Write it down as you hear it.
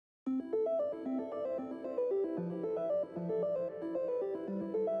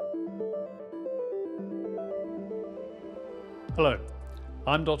Hello,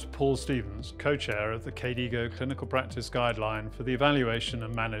 I'm Dr. Paul Stevens, co-chair of the KDIGO Clinical Practice Guideline for the evaluation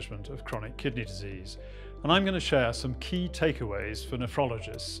and management of chronic kidney disease, and I'm going to share some key takeaways for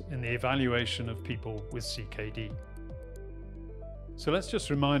nephrologists in the evaluation of people with CKD. So let's just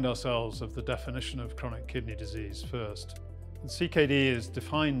remind ourselves of the definition of chronic kidney disease first. CKD is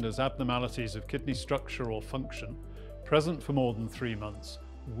defined as abnormalities of kidney structure or function present for more than 3 months,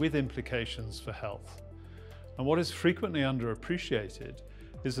 with implications for health. And what is frequently underappreciated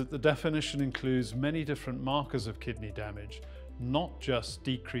is that the definition includes many different markers of kidney damage, not just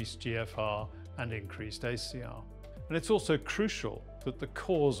decreased GFR and increased ACR. And it's also crucial that the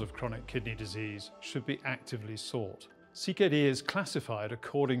cause of chronic kidney disease should be actively sought. CKD is classified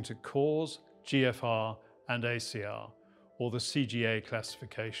according to cause, GFR and ACR, or the CGA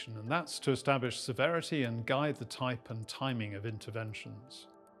classification, and that's to establish severity and guide the type and timing of interventions.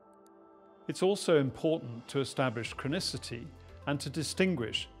 It's also important to establish chronicity and to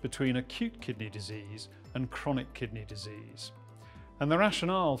distinguish between acute kidney disease and chronic kidney disease. And the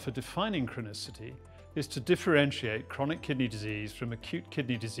rationale for defining chronicity is to differentiate chronic kidney disease from acute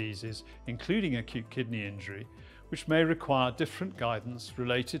kidney diseases, including acute kidney injury, which may require different guidance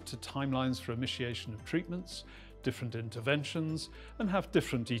related to timelines for initiation of treatments, different interventions, and have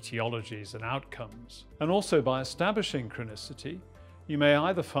different etiologies and outcomes. And also, by establishing chronicity, you may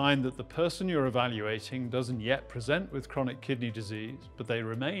either find that the person you're evaluating doesn't yet present with chronic kidney disease, but they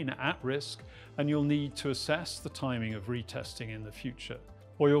remain at risk, and you'll need to assess the timing of retesting in the future.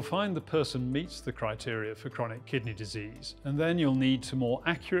 Or you'll find the person meets the criteria for chronic kidney disease, and then you'll need to more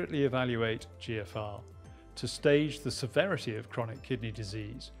accurately evaluate GFR. To stage the severity of chronic kidney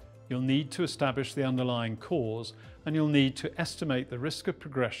disease, you'll need to establish the underlying cause, and you'll need to estimate the risk of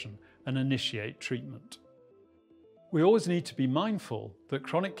progression and initiate treatment. We always need to be mindful that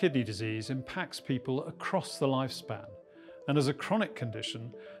chronic kidney disease impacts people across the lifespan, and as a chronic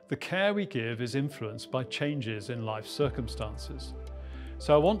condition, the care we give is influenced by changes in life circumstances.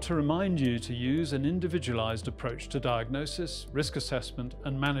 So I want to remind you to use an individualized approach to diagnosis, risk assessment,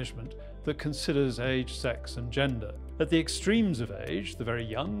 and management that considers age, sex, and gender. At the extremes of age, the very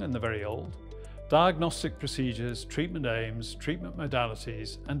young and the very old, diagnostic procedures, treatment aims, treatment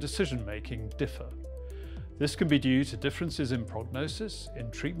modalities, and decision-making differ. This can be due to differences in prognosis, in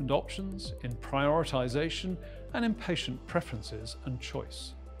treatment options, in prioritization, and in patient preferences and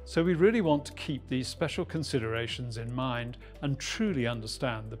choice. So we really want to keep these special considerations in mind and truly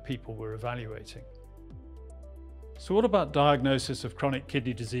understand the people we're evaluating. So what about diagnosis of chronic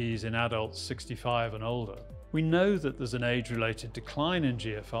kidney disease in adults 65 and older? We know that there's an age-related decline in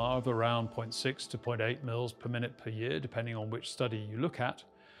GFR of around 0.6 to 0.8 mils per minute per year, depending on which study you look at.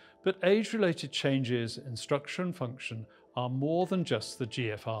 But age-related changes in structure and function are more than just the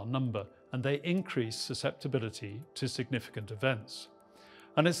GFR number, and they increase susceptibility to significant events.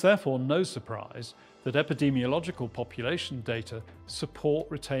 And it's therefore no surprise that epidemiological population data support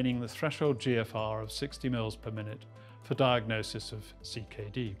retaining the threshold GFR of 60 mils per minute for diagnosis of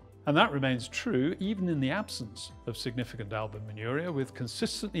CKD. And that remains true even in the absence of significant albuminuria, with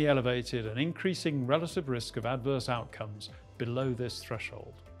consistently elevated and increasing relative risk of adverse outcomes below this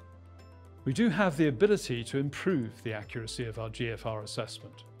threshold. We do have the ability to improve the accuracy of our GFR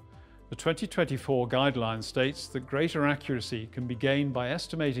assessment. The 2024 guideline states that greater accuracy can be gained by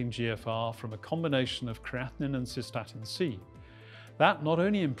estimating GFR from a combination of creatinine and cystatin C. That not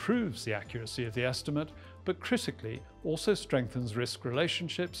only improves the accuracy of the estimate, but critically also strengthens risk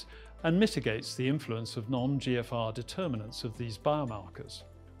relationships and mitigates the influence of non-GFR determinants of these biomarkers.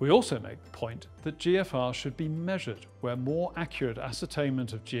 We also make the point that GFR should be measured where more accurate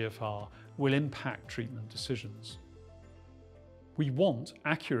ascertainment of GFR will impact treatment decisions. We want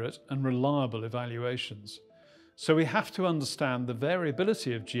accurate and reliable evaluations, so we have to understand the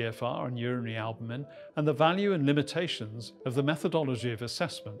variability of GFR and urinary albumin and the value and limitations of the methodology of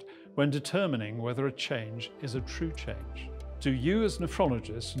assessment when determining whether a change is a true change. Do you as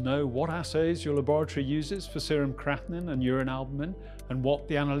nephrologists know what assays your laboratory uses for serum creatinine and urine albumin and what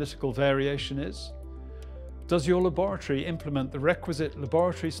the analytical variation is? Does your laboratory implement the requisite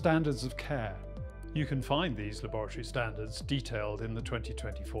laboratory standards of care? You can find these laboratory standards detailed in the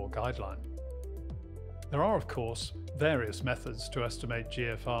 2024 guideline. There are, of course, various methods to estimate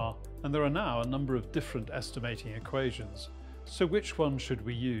GFR, and there are now a number of different estimating equations. So which one should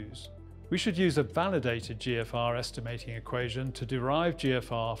we use? We should use a validated GFR estimating equation to derive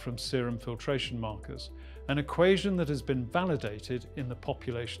GFR from serum filtration markers, an equation that has been validated in the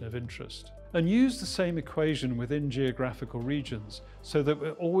population of interest. And use the same equation within geographical regions so that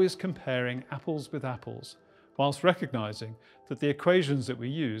we're always comparing apples with apples, whilst recognizing that the equations that we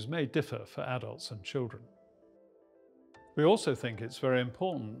use may differ for adults and children. We also think it's very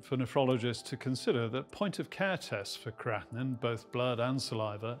important for nephrologists to consider that point-of-care tests for creatinine, both blood and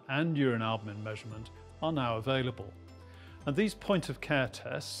saliva, and urine albumin measurement are now available. And these point-of-care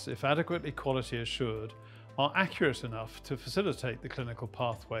tests, if adequately quality assured, are accurate enough to facilitate the clinical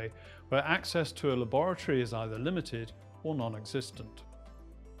pathway where access to a laboratory is either limited or non-existent.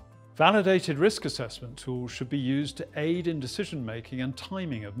 Validated risk assessment tools should be used to aid in decision-making and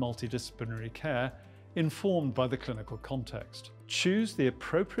timing of multidisciplinary care, informed by the clinical context. Choose the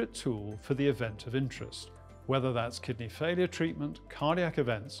appropriate tool for the event of interest, whether that's kidney failure treatment, cardiac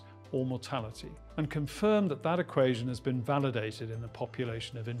events, or mortality, and confirm that that equation has been validated in the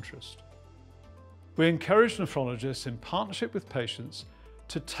population of interest. We encourage nephrologists, in partnership with patients,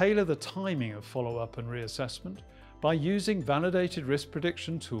 to tailor the timing of follow-up and reassessment by using validated risk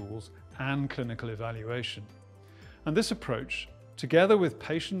prediction tools and clinical evaluation. And this approach, together with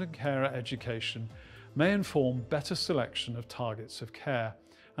patient and carer education, may inform better selection of targets of care,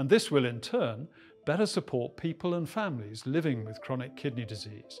 and this will in turn better support people and families living with chronic kidney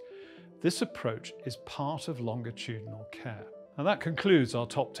disease. This approach is part of longitudinal care. And that concludes our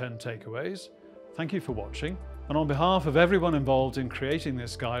top 10 takeaways. Thank you for watching, and on behalf of everyone involved in creating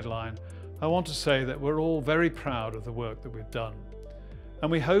this guideline, I want to say that we're all very proud of the work that we've done, and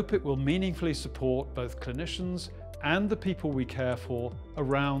we hope it will meaningfully support both clinicians and the people we care for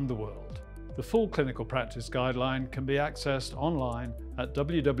around the world. The full clinical practice guideline can be accessed online at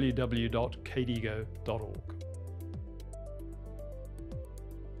www.kdigo.org.